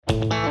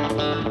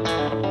Welcome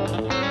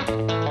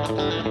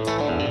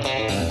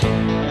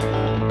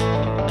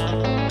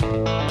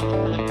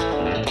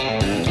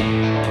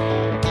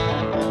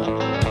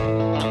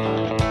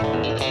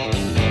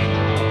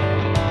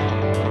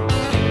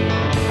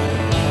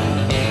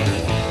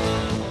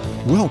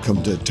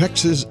to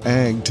Texas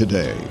Ag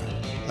Today,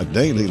 a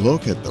daily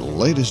look at the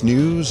latest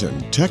news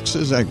in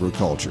Texas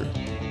agriculture.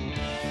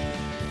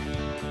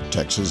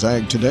 Texas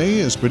Ag Today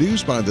is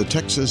produced by the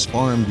Texas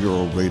Farm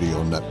Bureau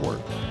Radio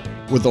Network,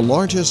 with the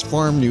largest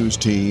farm news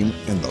team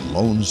in the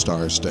Lone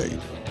Star State.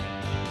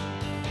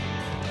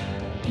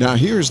 Now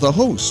here's the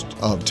host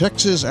of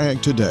Texas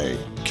Ag Today,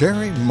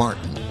 Carrie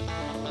Martin.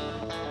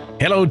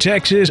 Hello,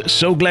 Texas.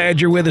 So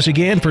glad you're with us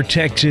again for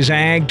Texas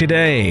Ag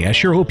Today. I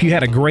sure hope you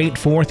had a great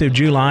 4th of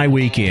July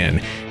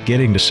weekend,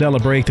 getting to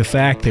celebrate the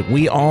fact that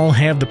we all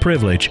have the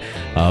privilege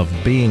of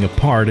being a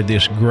part of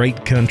this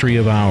great country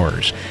of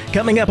ours.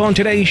 Coming up on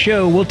today's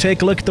show, we'll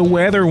take a look at the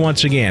weather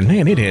once again.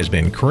 Man, it has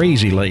been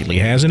crazy lately,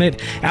 hasn't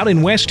it? Out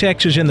in West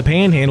Texas in the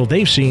Panhandle,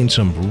 they've seen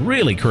some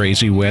really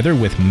crazy weather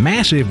with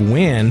massive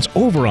winds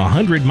over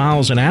 100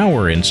 miles an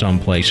hour in some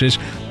places,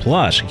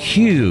 plus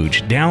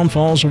huge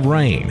downfalls of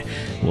rain.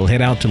 We'll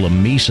head out to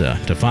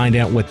Lamesa to find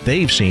out what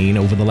they've seen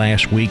over the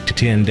last week to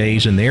 10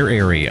 days in their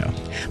area.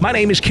 My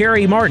name is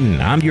Carrie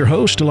Martin. I'm your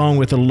host, along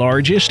with the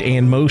largest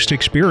and most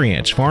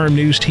experienced farm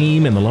news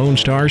team in the Lone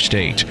Star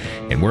State.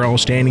 And we're all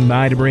standing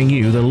by to bring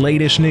you the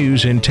latest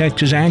news in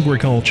Texas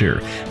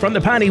agriculture. From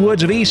the piney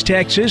woods of East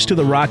Texas to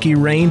the rocky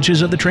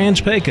ranges of the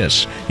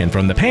Trans-Pecos, and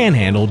from the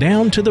Panhandle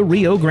down to the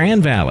Rio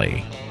Grande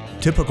Valley.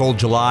 Typical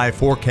July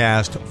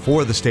forecast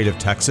for the state of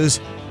Texas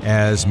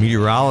as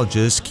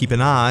meteorologists keep an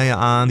eye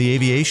on the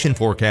aviation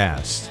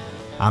forecast.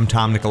 I'm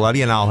Tom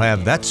Nicoletti, and I'll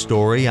have that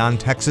story on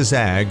Texas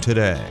Ag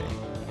Today.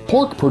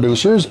 Pork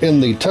producers in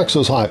the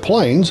Texas High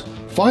Plains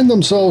find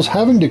themselves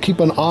having to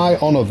keep an eye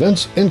on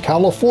events in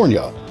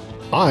California.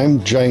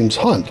 I'm James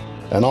Hunt,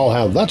 and I'll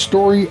have that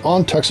story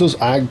on Texas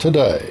Ag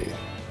Today.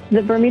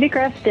 The Bermuda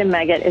grass stem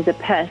maggot is a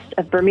pest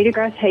of Bermuda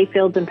grass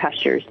hayfields and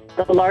pastures.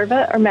 The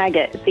larva or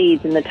maggot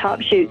feeds in the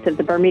top shoots of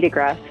the Bermuda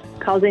grass,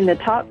 causing the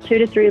top 2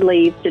 to 3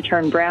 leaves to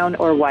turn brown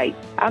or white.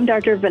 I'm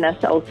Dr.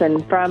 Vanessa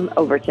Olson from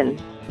Overton.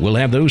 We'll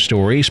have those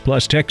stories,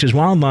 plus Texas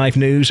wildlife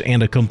news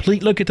and a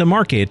complete look at the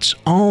markets,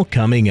 all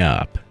coming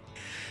up.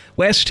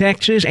 West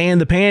Texas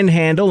and the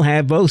Panhandle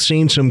have both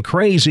seen some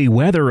crazy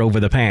weather over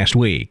the past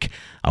week.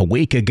 A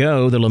week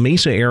ago, the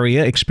Lamesa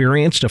area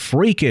experienced a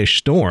freakish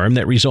storm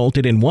that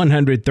resulted in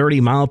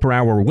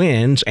 130-mile-per-hour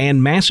winds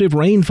and massive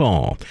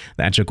rainfall.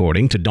 That's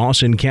according to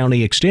Dawson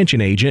County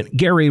Extension Agent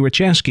Gary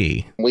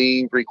Racheski.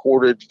 We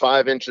recorded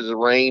 5 inches of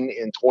rain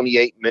in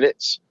 28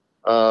 minutes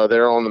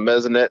there on the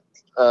Mesonet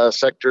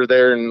sector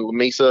there in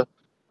Lamesa.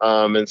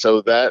 And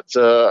so that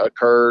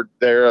occurred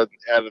there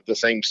out of the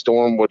same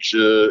storm, which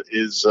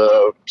is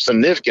a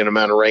significant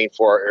amount of rain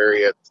for our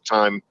area at the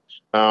time.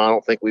 I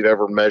don't think we've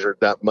ever measured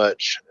that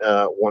much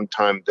one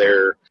time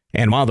there.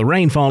 And while the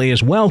rainfall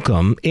is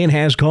welcome, it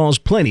has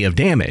caused plenty of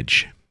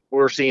damage.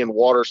 We're seeing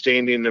water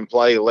standing in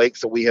play,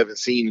 lakes that we haven't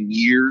seen in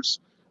years.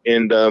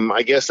 And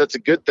I guess that's a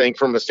good thing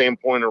from a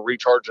standpoint of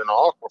recharging the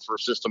aquifer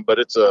system, but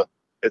it's a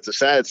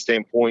sad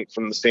standpoint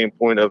from the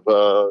standpoint of,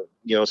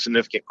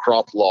 significant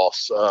crop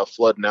loss,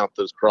 flooding out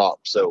those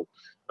crops. So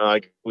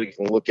we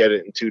can look at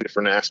it in 2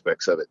 different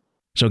aspects of it.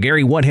 So,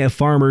 Gary, what have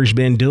farmers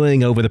been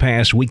doing over the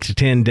past week to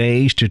 10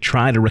 days to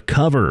try to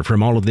recover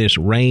from all of this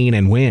rain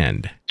and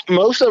wind?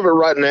 Most of it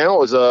right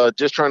now is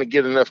just trying to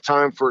get enough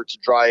time for it to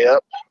dry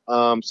up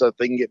so that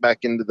they can get back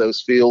into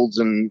those fields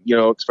and,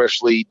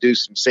 especially do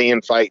some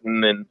sand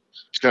fighting and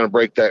just kind of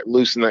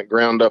loosen that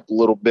ground up a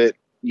little bit,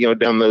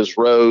 down those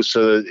rows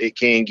so that it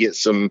can get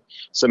some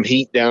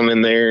heat down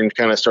in there and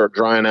kind of start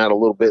drying out a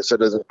little bit so it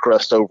doesn't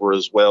crust over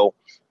as well.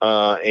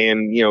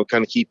 And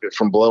kind of keep it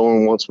from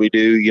blowing once we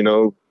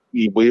do,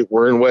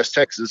 we're in West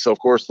Texas, so of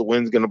course the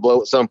wind's going to blow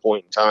at some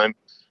point in time,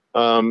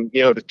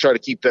 to try to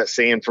keep that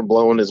sand from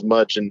blowing as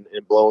much and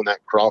blowing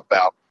that crop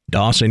out.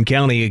 Dawson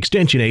County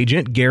Extension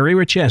Agent Gary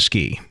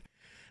Racheski.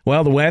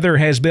 Well, the weather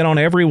has been on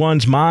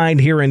everyone's mind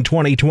here in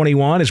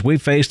 2021 as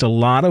we've faced a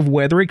lot of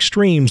weather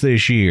extremes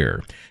this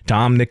year.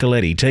 Tom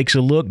Nicoletti takes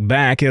a look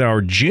back at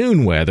our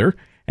June weather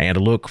and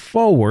a look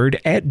forward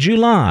at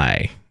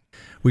July.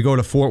 We go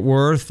to Fort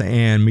Worth,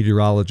 and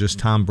meteorologist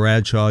Tom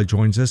Bradshaw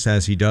joins us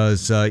as he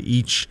does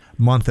each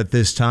month at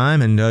this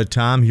time. And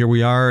Tom, here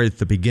we are at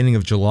the beginning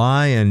of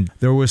July, and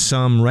there was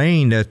some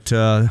rain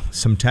that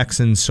some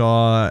Texans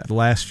saw the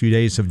last few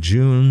days of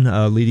June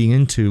leading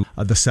into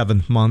the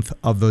 7th month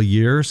of the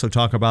year. So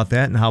talk about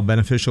that and how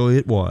beneficial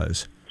it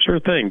was. Sure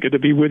thing. Good to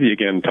be with you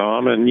again,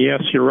 Tom. And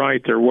yes, you're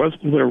right. There was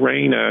a little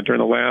rain during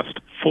the last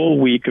full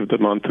week of the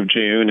month of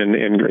June and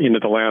into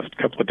the last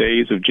couple of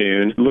days of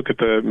June. Look at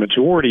the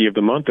majority of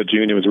the month of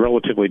June. It was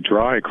relatively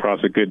dry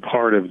across a good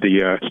part of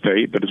the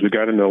state. But as we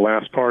got into the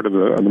last part of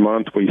the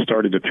month, we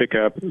started to pick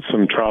up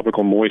some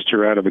tropical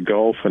moisture out of the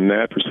Gulf, and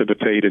that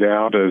precipitated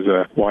out as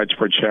a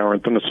widespread shower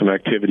and thunderstorm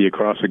activity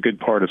across a good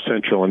part of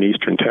central and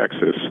eastern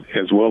Texas,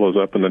 as well as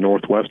up in the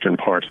northwestern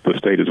parts of the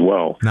state as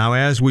well. Now,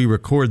 as we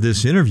record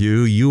this interview,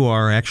 you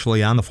are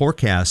actually on the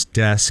forecast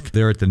desk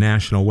there at the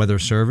National Weather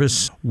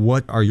Service.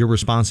 What are your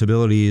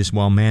responsibilities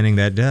while manning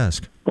that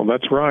desk? Well,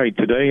 that's right.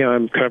 Today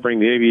I'm covering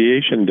the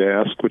aviation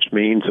desk, which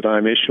means that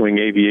I'm issuing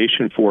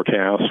aviation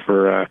forecasts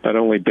for not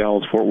only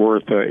Dallas-Fort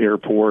Worth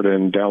Airport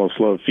and Dallas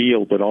Love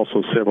Field, but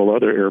also several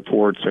other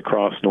airports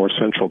across north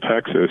central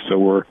Texas. So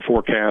we're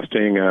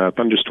forecasting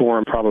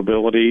thunderstorm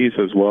probabilities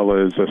as well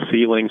as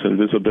ceilings and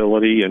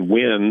visibility and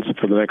winds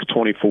for the next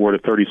 24 to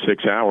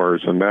 36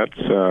 hours. And that's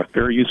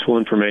very useful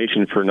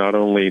information for not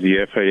only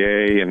the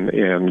FAA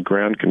and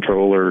ground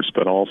controllers,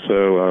 but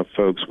also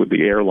folks with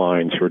the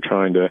airlines who are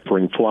trying to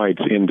bring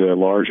flights into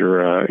larger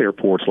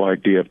airports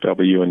like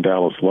DFW and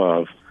Dallas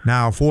Love.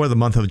 Now, for the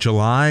month of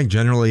July,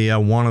 generally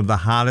one of the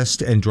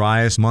hottest and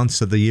driest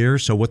months of the year.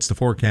 So what's the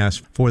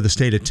forecast for the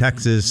state of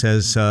Texas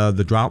as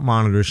the drought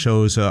monitor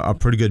shows a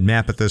pretty good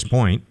map at this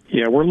point?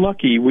 Yeah, we're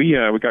lucky. We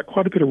got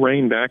quite a bit of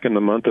rain back in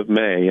the month of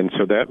May, and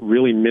so that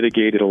really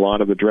mitigated a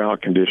lot of the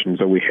drought conditions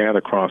that we had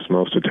across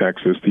most of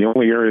Texas. The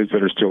only areas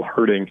that are still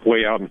hurting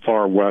way out in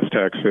far west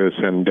Texas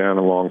and down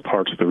along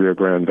parts of the Rio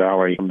Grande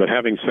Valley. But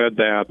having said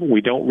that,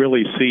 we don't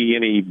really see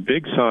any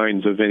big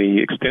signs of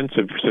any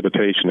extensive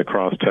precipitation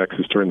across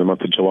Texas during the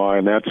month of July,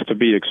 and that's to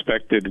be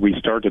expected. We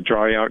start to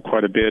dry out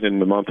quite a bit in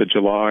the month of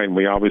July, and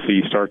we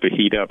obviously start to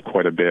heat up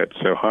quite a bit.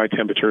 So high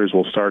temperatures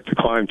will start to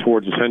climb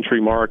towards the century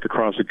mark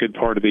across a good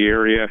part of the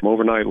area.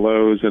 Overnight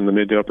lows in the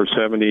mid to upper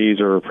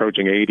 70s or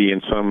approaching 80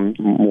 in some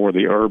more of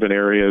the urban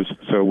areas.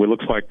 So it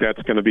looks like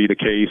that's going to be the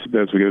case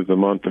as we go to the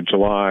month of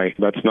July.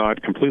 That's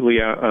not completely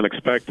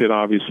unexpected,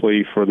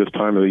 obviously, for this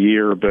time of the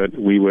year, but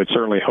we would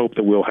certainly hope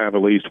that we'll have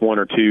at least one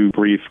or two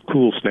brief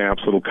cool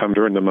snaps that'll come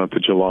during the month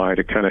of July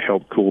to kind of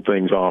help cool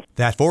things off.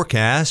 That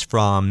forecast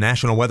from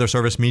National Weather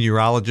Service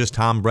meteorologist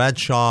Tom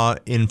Bradshaw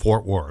in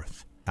Fort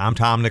Worth. I'm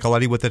Tom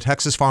Nicoletti with the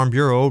Texas Farm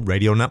Bureau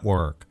Radio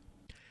Network.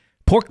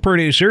 Pork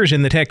producers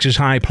in the Texas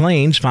High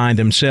Plains find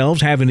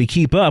themselves having to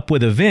keep up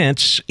with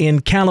events in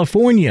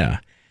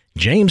California.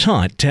 James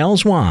Hunt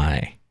tells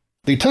why.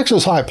 The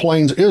Texas High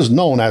Plains is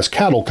known as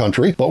cattle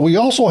country, but we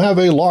also have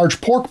a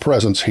large pork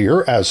presence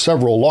here as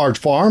several large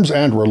farms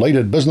and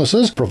related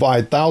businesses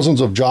provide thousands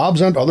of jobs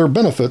and other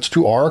benefits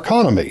to our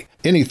economy.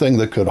 Anything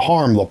that could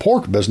harm the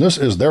pork business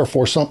is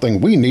therefore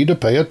something we need to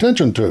pay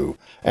attention to.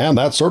 And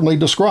that certainly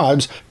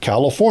describes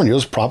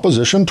California's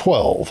Proposition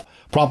 12.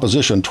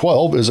 Proposition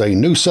 12 is a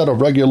new set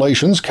of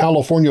regulations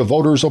California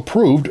voters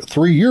approved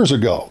 3 years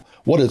ago.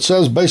 What it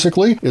says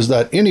basically is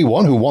that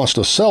anyone who wants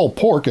to sell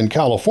pork in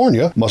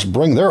California must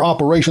bring their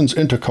operations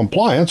into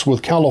compliance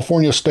with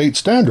California state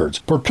standards,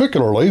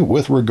 particularly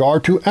with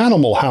regard to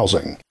animal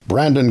housing.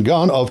 Brandon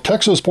Gunn of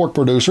Texas Pork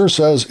Producers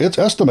says it's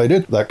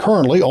estimated that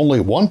currently only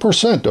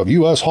 1% of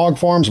U.S. hog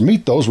farms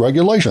meet those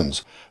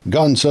regulations.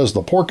 Gunn says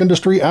the pork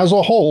industry as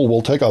a whole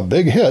will take a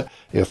big hit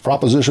if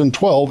Proposition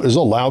 12 is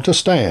allowed to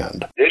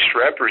stand. This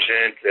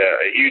represents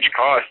a huge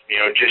cost,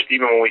 just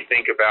even when we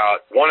think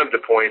about one of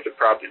the points of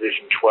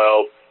Proposition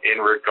 12 in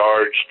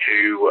regards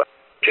to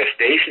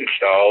gestation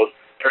stalls,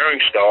 pairing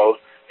stalls,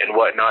 and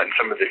whatnot, and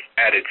some of the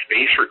added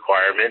space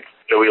requirements.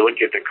 So we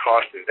look at the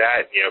cost of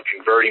that,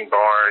 converting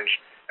barns,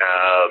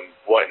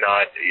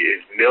 whatnot,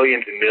 is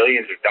millions and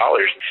millions of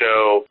dollars.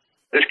 So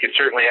this could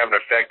certainly have an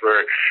effect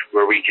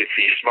where we could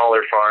see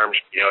smaller farms,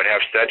 and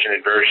have such an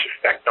adverse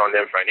effect on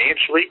them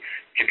financially,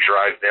 could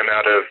drive them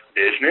out of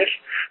business,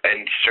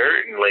 and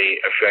certainly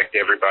affect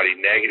everybody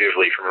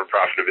negatively from a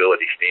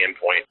profitability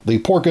standpoint. The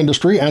pork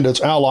industry and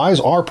its allies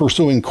are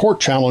pursuing court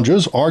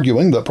challenges,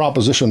 arguing that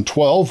Proposition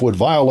 12 would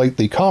violate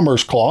the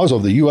Commerce Clause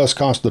of the U.S.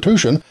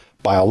 Constitution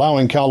by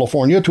allowing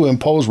California to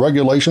impose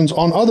regulations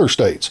on other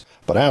states.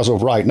 But as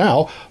of right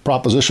now,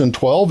 Proposition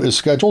 12 is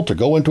scheduled to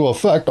go into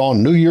effect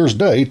on New Year's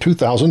Day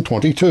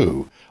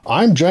 2022.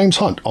 I'm James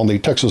Hunt on the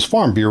Texas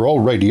Farm Bureau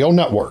Radio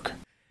Network.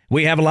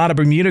 We have a lot of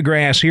Bermuda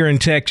grass here in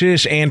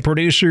Texas, and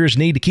producers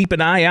need to keep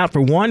an eye out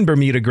for one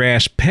Bermuda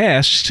grass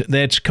pest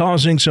that's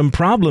causing some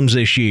problems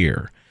this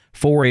year.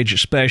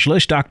 Forage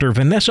specialist Dr.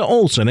 Vanessa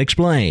Olson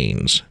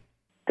explains.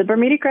 The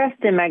Bermuda grass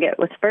stem maggot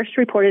was first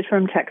reported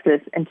from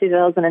Texas in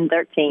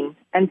 2013,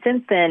 and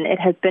since then it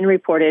has been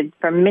reported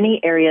from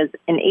many areas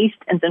in east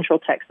and central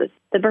Texas.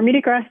 The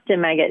Bermuda grass stem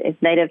maggot is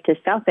native to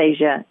South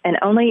Asia and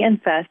only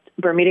infests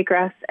Bermuda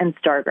grass and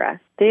stargrass.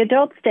 The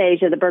adult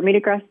stage of the Bermuda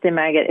grass stem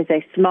maggot is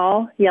a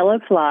small yellow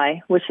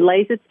fly which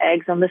lays its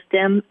eggs on the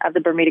stem of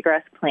the Bermuda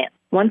grass plant.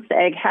 Once the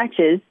egg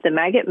hatches, the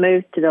maggot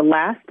moves to the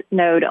last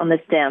node on the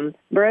stem,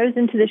 burrows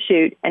into the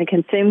shoot, and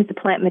consumes the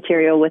plant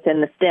material within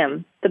the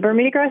stem. The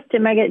Bermuda grass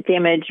stem maggot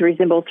damage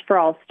resembles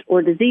frost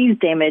or disease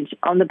damage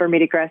on the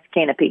Bermuda grass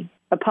canopy.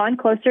 Upon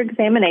closer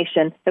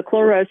examination, the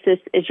chlorosis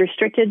is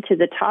restricted to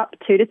the top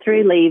 2 to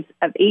 3 leaves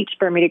of each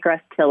Bermuda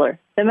grass tiller.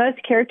 The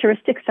most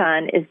characteristic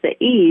sign is the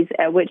ease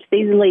at which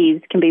these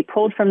leaves can be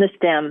pulled from the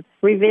stem,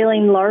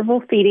 revealing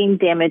larval feeding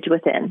damage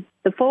within.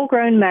 The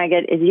full-grown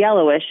maggot is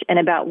yellowish and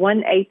about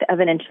 1/8 of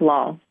an inch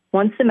long.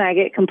 Once the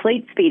maggot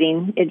completes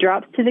feeding, it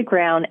drops to the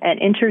ground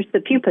and enters the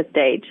pupa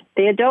stage.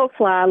 The adult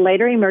fly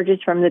later emerges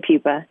from the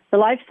pupa. The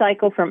life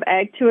cycle from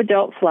egg to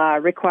adult fly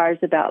requires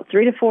about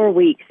 3 to 4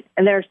 weeks,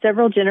 and there are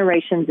several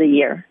generations a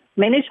year.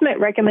 Management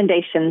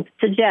recommendations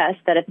suggest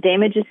that if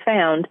damage is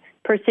found,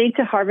 proceed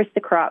to harvest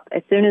the crop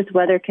as soon as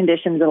weather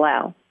conditions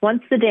allow.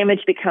 Once the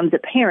damage becomes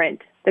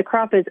apparent, the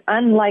crop is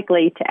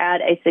unlikely to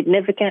add a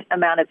significant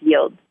amount of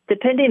yield.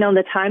 Depending on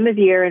the time of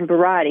year and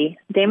variety,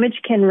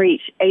 damage can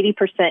reach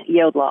 80%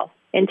 yield loss.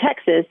 In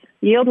Texas,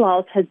 yield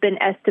loss has been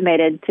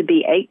estimated to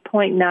be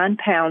 8.9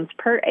 pounds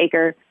per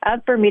acre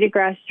of Bermuda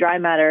grass dry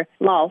matter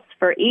loss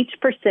for each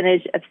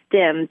percentage of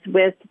stems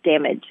with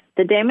damage.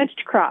 The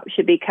damaged crop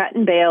should be cut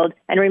and baled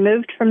and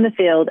removed from the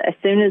field as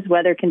soon as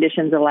weather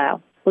conditions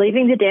allow.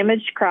 Leaving the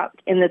damaged crop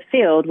in the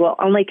field will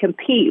only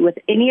compete with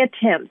any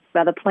attempts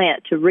by the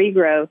plant to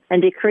regrow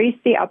and decrease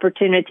the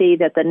opportunity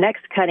that the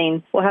next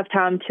cutting will have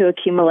time to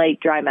accumulate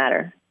dry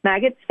matter.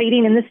 Maggots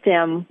feeding in the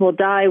stem will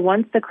die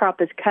once the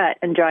crop is cut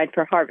and dried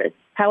for harvest.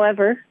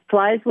 However,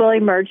 flies will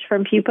emerge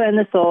from pupa in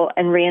the soil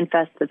and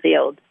reinfest the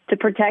field. To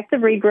protect the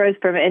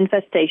regrowth from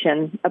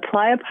infestation,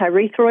 apply a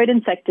pyrethroid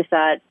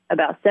insecticide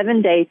about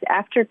 7 days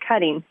after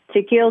cutting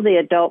to kill the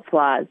adult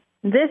flies.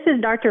 This is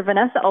Dr.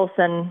 Vanessa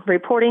Olson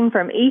reporting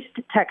from East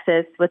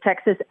Texas with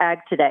Texas Ag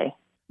Today.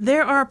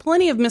 There are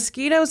plenty of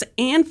mosquitoes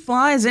and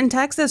flies in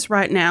Texas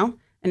right now,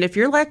 and if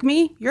you're like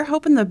me, you're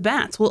hoping the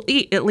bats will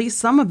eat at least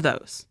some of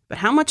those. But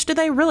how much do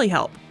they really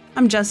help?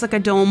 I'm Jessica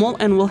Domel,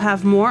 and we'll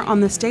have more on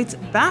the state's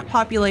bat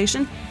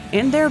population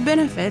and their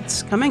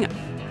benefits coming up.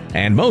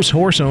 And most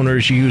horse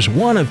owners use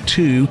one of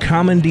two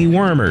common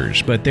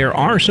dewormers, but there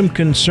are some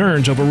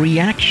concerns over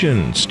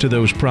reactions to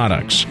those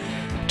products.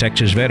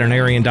 Texas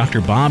veterinarian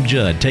Dr. Bob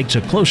Judd takes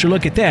a closer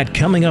look at that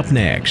coming up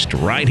next,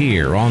 right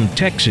here on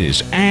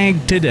Texas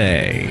Ag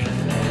Today.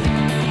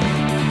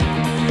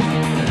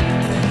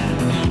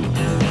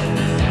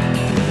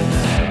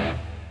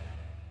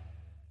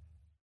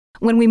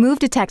 When we moved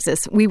to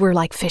Texas, we were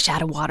like fish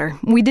out of water.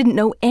 We didn't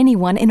know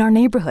anyone in our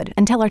neighborhood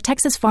until our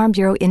Texas Farm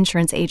Bureau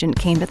insurance agent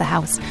came to the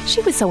house.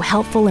 She was so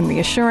helpful and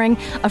reassuring,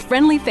 a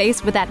friendly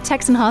face with that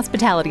Texan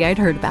hospitality I'd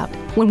heard about.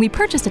 When we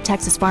purchased a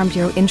Texas Farm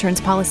Bureau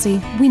insurance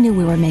policy, we knew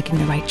we were making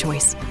the right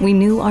choice. We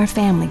knew our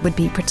family would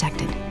be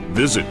protected.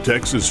 Visit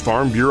Texas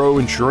Farm Bureau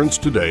Insurance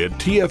today at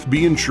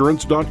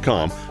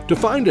tfbinsurance.com to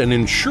find an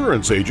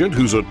insurance agent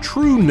who's a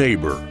true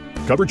neighbor.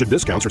 Coverage and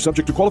discounts are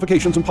subject to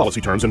qualifications and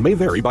policy terms and may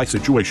vary by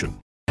situation.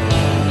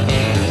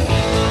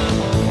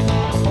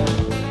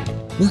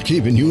 We're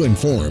keeping you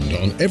informed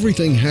on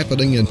everything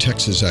happening in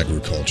Texas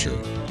agriculture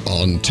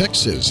on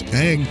Texas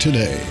Ag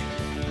Today.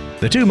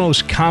 The two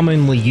most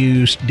commonly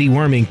used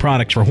deworming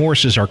products for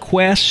horses are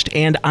Quest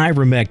and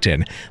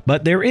ivermectin,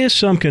 but there is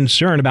some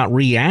concern about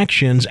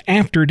reactions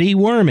after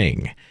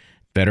deworming.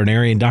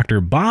 Veterinarian Dr.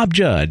 Bob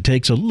Judd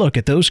takes a look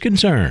at those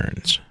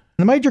concerns.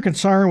 The major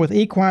concern with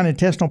equine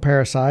intestinal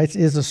parasites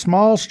is the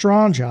small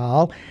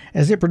strongyle,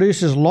 as it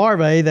produces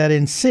larvae that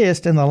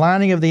insist in the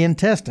lining of the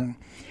intestine.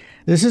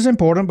 This is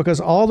important because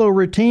although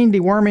routine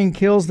deworming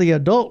kills the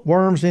adult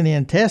worms in the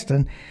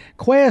intestine,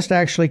 Quest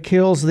actually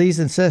kills these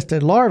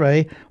encysted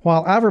larvae,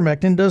 while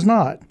ivermectin does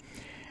not.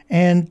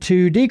 And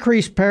to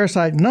decrease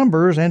parasite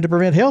numbers and to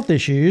prevent health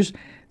issues,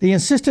 the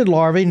encysted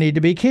larvae need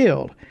to be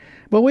killed.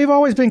 But we've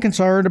always been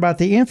concerned about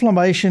the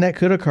inflammation that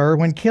could occur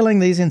when killing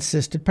these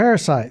encysted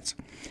parasites.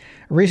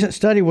 A recent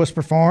study was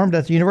performed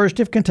at the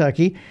University of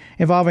Kentucky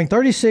involving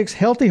 36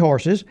 healthy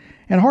horses,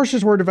 and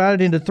horses were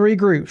divided into 3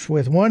 groups,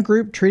 with one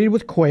group treated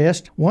with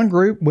Quest, one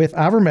group with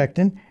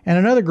ivermectin, and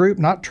another group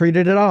not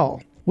treated at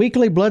all.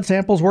 Weekly blood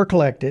samples were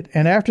collected,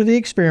 and after the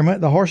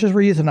experiment, the horses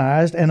were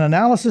euthanized, and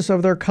analysis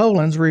of their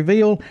colons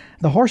revealed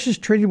the horses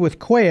treated with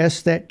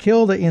Quest that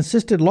killed the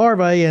encysted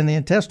larvae in the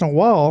intestinal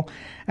wall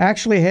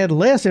actually had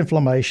less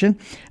inflammation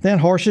than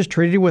horses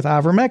treated with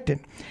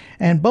ivermectin,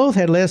 and both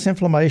had less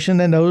inflammation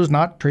than those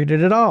not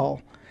treated at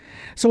all.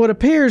 So it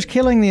appears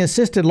killing the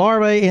encysted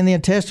larvae in the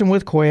intestine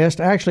with Quest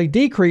actually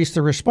decreased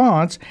the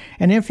response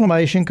and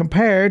inflammation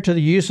compared to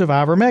the use of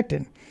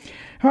ivermectin.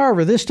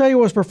 However, this study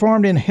was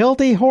performed in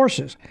healthy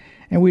horses,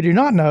 and we do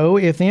not know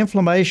if the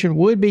inflammation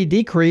would be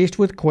decreased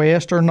with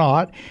Quest or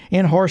not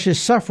in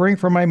horses suffering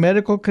from a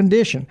medical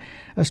condition,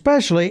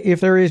 especially if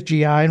there is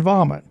GI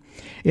involvement,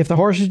 if the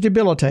horse is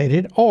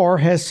debilitated or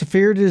has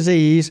severe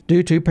disease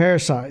due to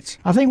parasites.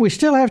 I think we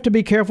still have to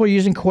be careful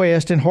using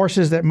Quest in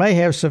horses that may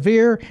have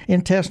severe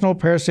intestinal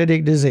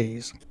parasitic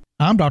disease.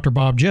 I'm Dr.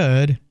 Bob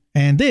Judd,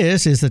 and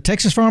this is the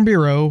Texas Farm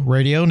Bureau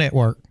Radio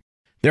Network.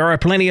 There are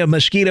plenty of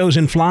mosquitoes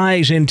and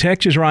flies in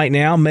Texas right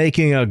now,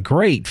 making a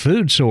great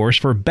food source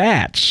for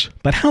bats.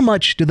 But how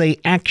much do they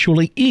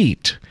actually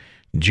eat?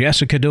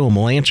 Jessica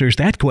Domel answers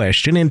that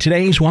question in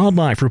today's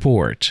Wildlife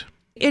Report.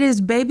 It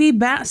is baby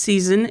bat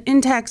season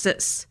in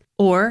Texas,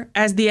 or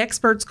as the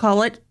experts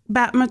call it,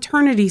 bat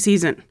maternity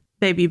season.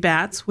 Baby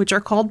bats, which are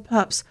called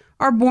pups,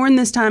 are born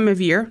this time of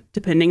year,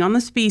 depending on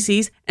the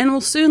species, and will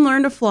soon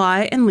learn to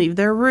fly and leave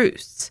their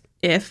roosts.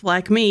 If,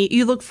 like me,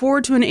 you look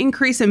forward to an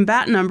increase in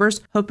bat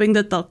numbers, hoping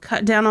that they'll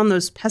cut down on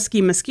those pesky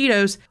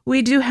mosquitoes,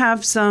 we do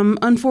have some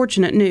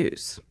unfortunate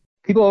news.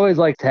 People always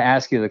like to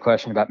ask you the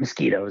question about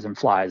mosquitoes and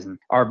flies and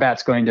are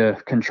bats going to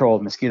control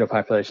mosquito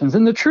populations?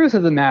 And the truth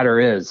of the matter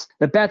is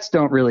that bats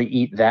don't really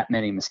eat that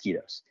many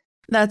mosquitoes.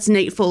 That's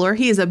Nate Fuller.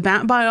 He is a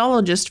bat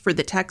biologist for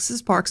the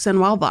Texas Parks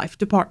and Wildlife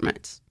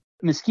Department.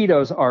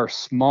 Mosquitoes are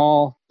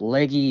small,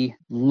 leggy,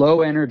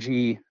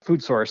 low-energy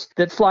food source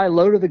that fly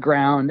low to the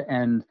ground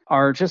and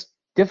are just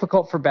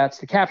difficult for bats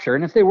to capture.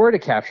 And if they were to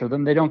capture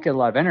them, they don't get a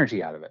lot of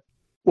energy out of it.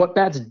 What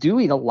bats do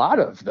eat a lot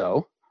of,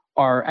 though,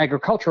 are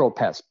agricultural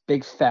pests,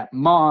 big fat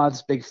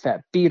moths, big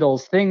fat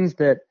beetles, things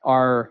that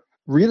are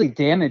really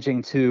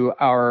damaging to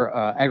our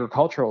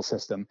agricultural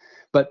system.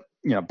 But,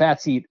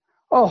 bats eat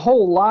a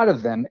whole lot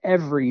of them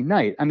every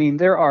night. I mean,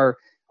 there are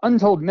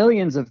untold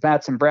millions of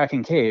bats in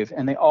Bracken Cave,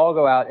 and they all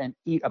go out and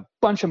eat a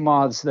bunch of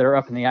moths that are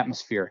up in the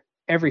atmosphere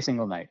every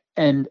single night.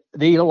 And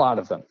they eat a lot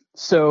of them.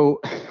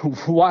 So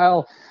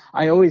while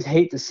I always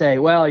hate to say,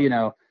 well,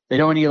 they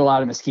don't eat a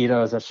lot of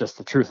mosquitoes, that's just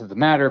the truth of the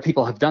matter,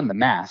 people have done the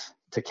math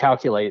to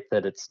calculate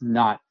that it's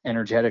not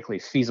energetically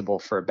feasible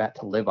for a bat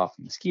to live off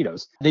of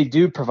mosquitoes. They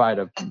do provide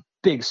a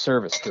big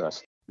service to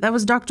us. That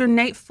was Dr.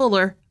 Nate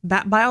Fuller,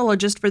 bat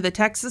biologist for the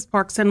Texas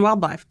Parks and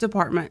Wildlife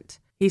Department.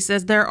 He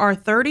says there are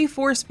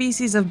 34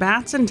 species of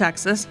bats in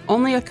Texas.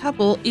 Only a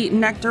couple eat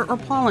nectar or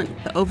pollen.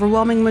 The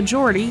overwhelming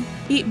majority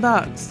eat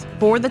bugs.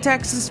 For the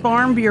Texas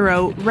Farm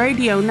Bureau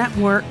Radio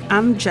Network,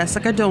 I'm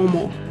Jessica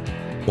Domel.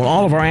 Well,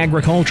 all of our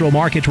agricultural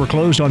markets were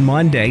closed on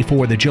Monday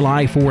for the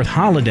July 4th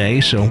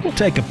holiday, so we'll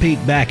take a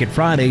peek back at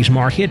Friday's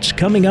markets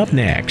coming up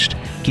next.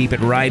 Keep it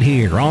right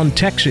here on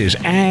Texas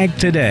Ag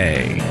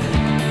Today.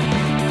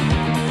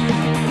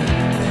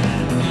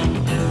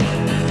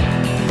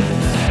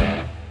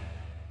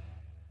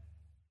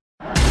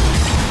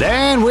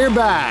 And we're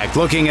back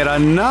looking at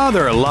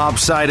another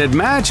lopsided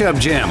matchup,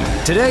 Jim.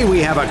 Today we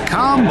have a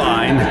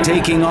combine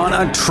taking on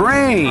a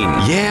train.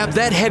 Yeah,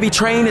 that heavy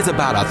train is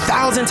about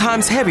 1,000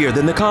 times heavier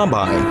than the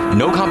combine.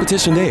 No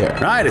competition there.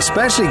 Right,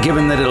 especially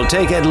given that it'll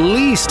take at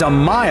least a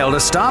mile to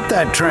stop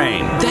that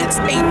train. That's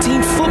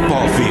 18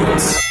 football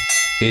fields.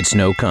 It's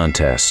no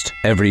contest.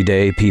 Every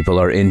day people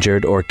are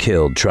injured or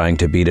killed trying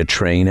to beat a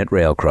train at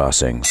rail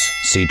crossings.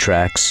 See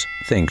tracks,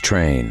 think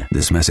train.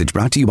 This message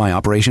brought to you by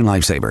Operation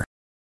Lifesaver.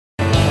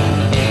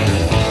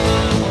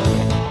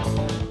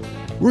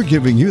 We're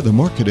giving you the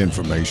market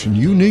information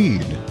you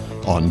need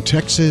on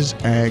Texas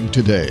Ag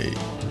Today.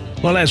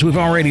 Well, as we've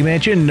already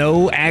mentioned,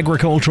 no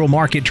agricultural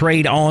market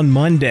trade on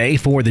Monday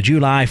for the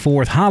July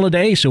 4th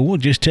holiday, so we'll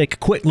just take a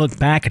quick look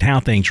back at how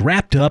things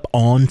wrapped up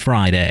on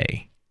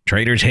Friday.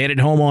 Traders headed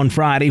home on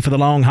Friday for the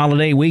long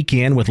holiday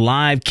weekend with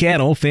live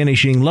cattle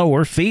finishing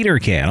lower, feeder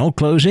cattle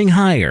closing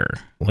higher.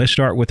 Let's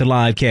start with the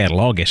live cattle.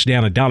 August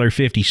down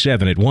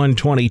 $1.57 at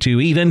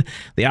 $122 even.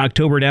 The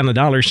October down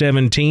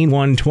 $1.17,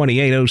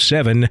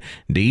 $128.07.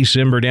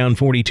 December down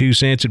 42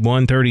 cents at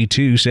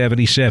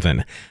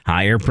 $132.77.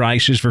 Higher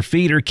prices for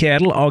feeder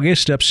cattle.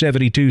 August up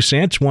 72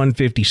 cents,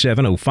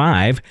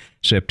 $157.05.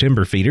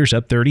 September feeders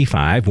up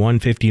 35,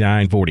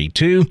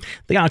 $159.42.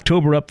 The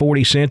October up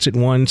 40 cents at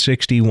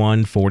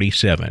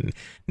 $161.47.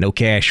 No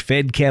cash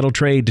fed cattle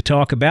trade to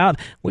talk about.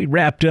 We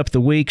wrapped up the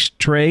week's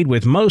trade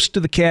with most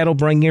of the cattle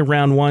bringing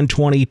around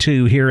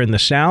 $122 here in the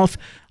south.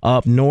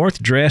 Up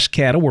north, dress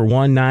cattle were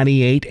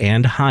 $198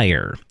 and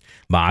higher.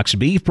 Box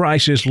beef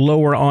prices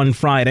lower on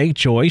Friday.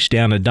 Choice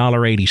down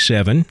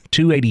 $1.87,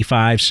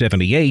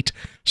 $285.78.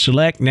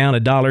 Select down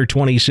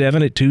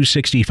 $1.27 at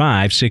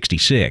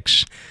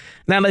 $265.66.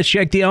 Now let's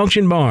check the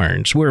auction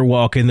barns. We're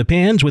walking the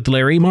pens with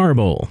Larry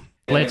Marble.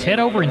 Let's head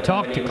over and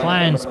talk to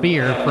Klein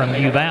Spear from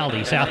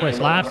Uvalde,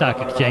 Southwest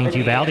Livestock Exchange,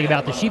 Uvalde,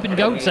 about the sheep and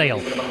goat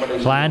sale.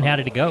 Klein, how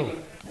did it go?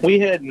 We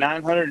had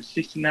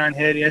 969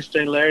 head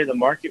yesterday, Larry. The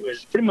market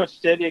was pretty much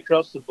steady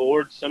across the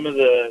board. Some of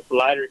the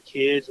lighter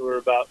kids were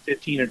about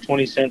 15 or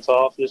 20 cents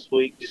off this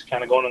week, just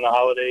kind of going on the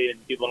holiday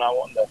and people not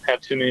wanting to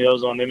have too many of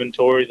those on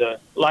inventory. The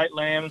light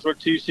lambs were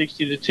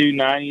 260 to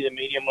 290. The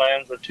medium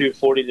lambs were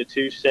 240 to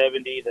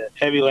 270. The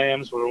heavy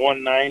lambs were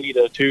 190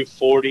 to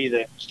 240.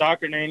 The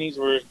stocker nannies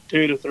were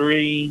 2 to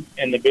 3,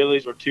 and the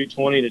billies were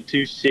 220 to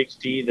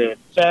 260. The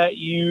fat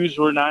ewes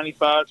were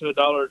 95 to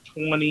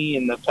 $1.20,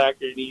 and the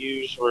packer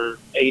ewes were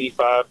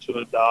 85 to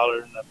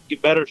 $1. And the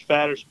better,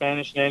 fatter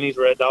Spanish nannies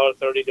were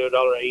 $1.30 to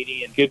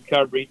 $1.80, and good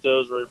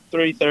cabritos were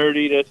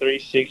 $3.30 to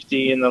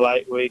 $3.60, and the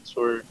lightweights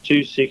were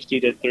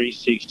 $2.60 to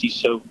 $3.60.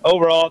 So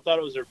overall, I thought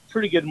it was a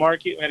pretty good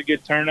market. We had a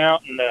good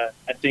turnout, and I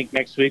think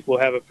next week we'll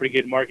have a pretty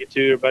good market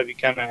too. Everybody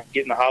kind of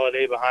getting the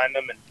holiday behind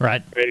them and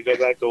ready to go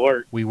back to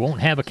work. We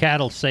won't have a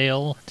cattle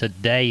sale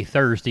today,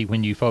 Thursday,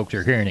 when you folks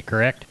are hearing it,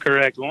 correct?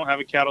 Correct. We won't have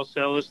a cattle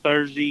sale this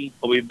Thursday.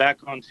 We'll be back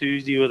on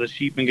Tuesday with a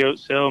sheep and goat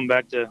sale and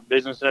back to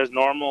business as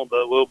normal,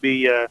 but we'll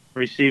be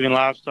receiving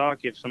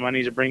livestock if somebody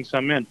needs to bring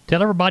some in.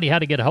 Tell everybody how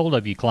to get a hold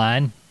of you,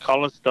 Klein.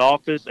 Call us at the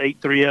office,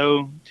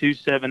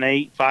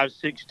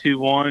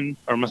 830-278-5621,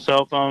 or my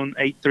cell phone,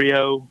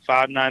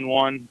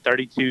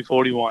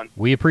 830-591-3241.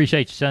 We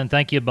appreciate you, son.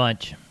 Thank you a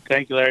bunch.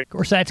 Thank you, Larry. Of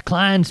course, that's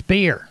Klein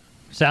Spear.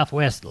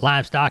 Southwest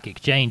Livestock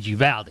Exchange,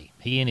 Uvalde.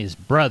 He and his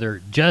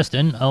brother,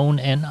 Justin, own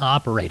and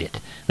operate it.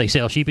 They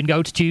sell sheep and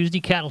goats Tuesday,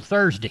 cattle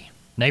Thursday.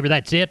 Neighbor,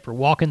 that's it for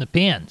Walking the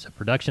Pens, a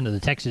production of the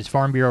Texas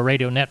Farm Bureau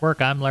Radio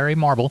Network. I'm Larry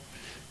Marble.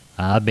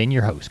 I've been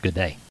your host. Good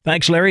day.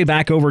 Thanks, Larry.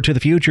 Back over to the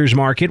futures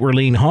market where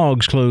lean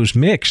hogs closed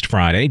mixed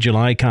Friday.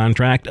 July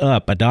contract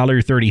up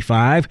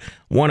 $1.35,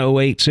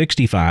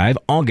 108.65.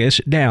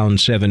 August down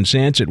 7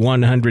 cents at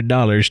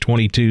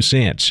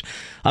 $100.22.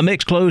 A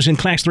mixed close in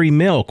Class 3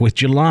 milk with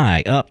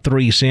July up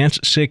 3 cents,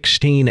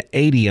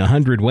 16.80 a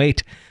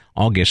hundredweight.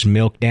 August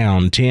milk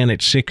down 10 at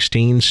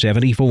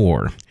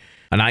 16.74.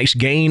 A nice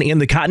gain in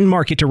the cotton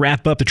market to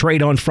wrap up the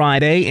trade on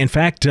Friday. In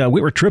fact,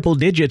 we were triple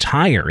digits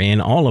higher in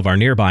all of our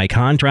nearby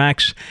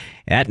contracts.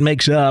 That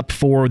makes up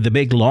for the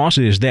big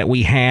losses that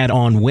we had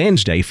on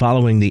Wednesday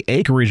following the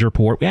acreage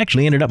report. We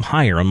actually ended up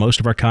higher on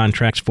most of our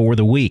contracts for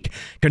the week.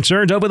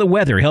 Concerns over the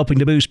weather helping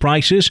to boost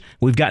prices.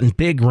 We've gotten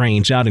big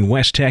rains out in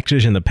West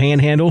Texas and the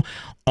Panhandle.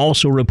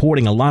 Also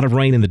reporting a lot of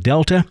rain in the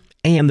Delta.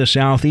 And the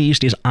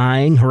Southeast is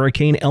eyeing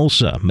Hurricane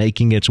Elsa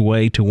making its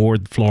way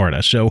toward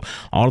Florida. So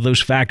all of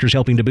those factors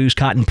helping to boost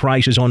cotton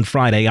prices on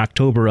Friday.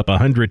 October up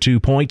 102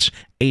 points,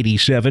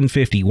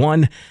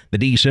 87.51. The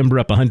December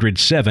up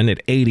 107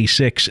 at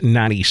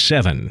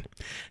 86.97.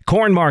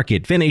 Corn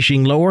market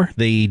finishing lower.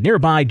 The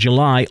nearby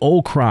July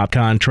old crop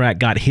contract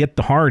got hit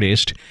the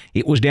hardest.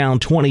 It was down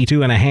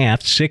 22.5,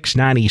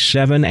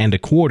 6.97 and a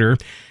quarter.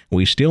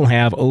 We still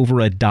have over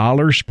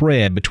 $1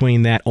 spread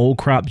between that old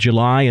crop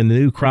July and the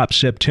new crop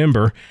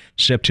September.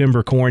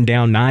 September corn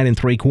down 9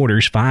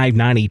 3/4,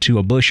 5.92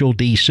 a bushel.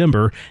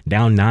 December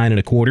down 9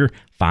 1/4,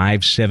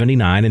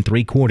 5.79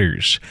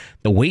 3/4.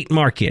 The wheat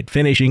market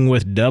finishing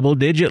with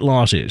double-digit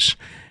losses.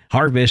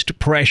 Harvest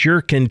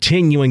pressure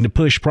continuing to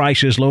push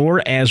prices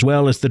lower, as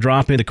well as the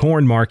drop in the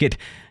corn market.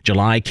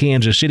 July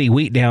Kansas City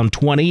wheat down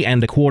 20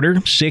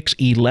 1/4,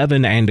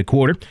 6.11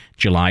 1/4.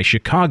 July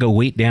Chicago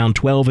wheat down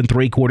 12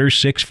 3/4,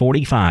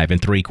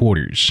 6.45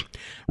 3/4.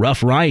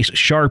 Rough rice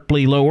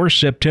sharply lower.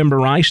 September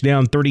rice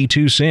down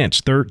 32 cents,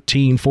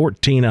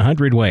 13.14 a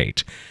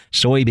hundredweight.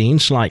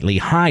 Soybeans slightly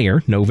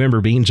higher.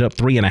 November beans up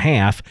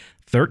 3.5,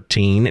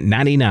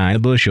 13.99 a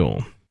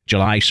bushel.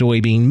 July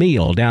soybean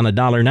meal down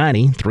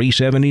 $1.90,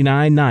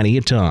 379.90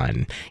 a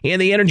ton. In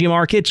the energy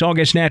markets,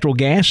 August natural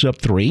gas up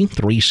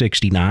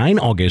 3.69.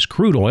 August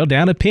crude oil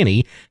down a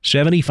penny,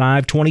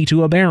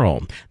 75.22 a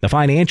barrel. The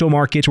financial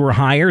markets were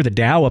higher. The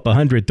Dow up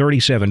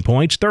 137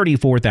 points,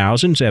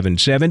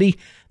 34,770.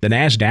 The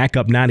Nasdaq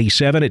up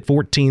 97 at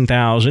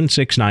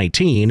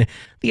 14,619.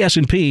 The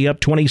S&P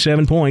up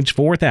 27 points,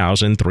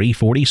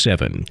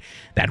 4,347.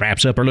 That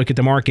wraps up our look at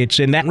the markets,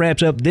 and that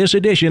wraps up this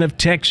edition of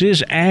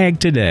Texas Ag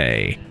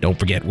Today. Don't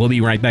forget, we'll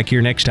be right back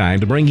here next time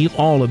to bring you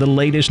all of the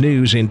latest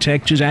news in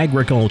Texas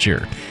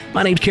agriculture.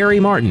 My name's Kerry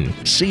Martin.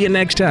 See you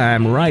next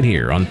time right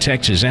here on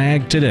Texas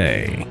Ag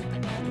Today.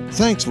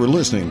 Thanks for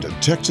listening to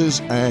Texas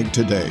Ag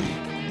Today.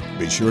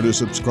 Be sure to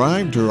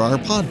subscribe to our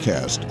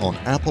podcast on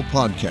Apple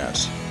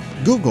Podcasts,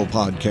 Google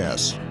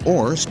Podcasts,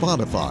 or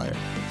Spotify.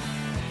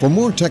 For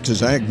more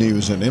Texas Ag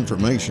news and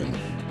information,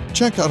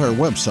 check out our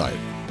website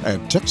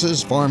at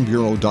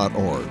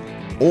texasfarmbureau.org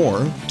or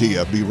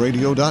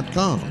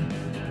tfbradio.com.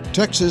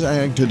 Texas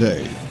Ag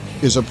Today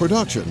is a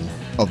production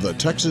of the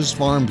Texas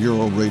Farm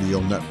Bureau Radio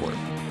Network.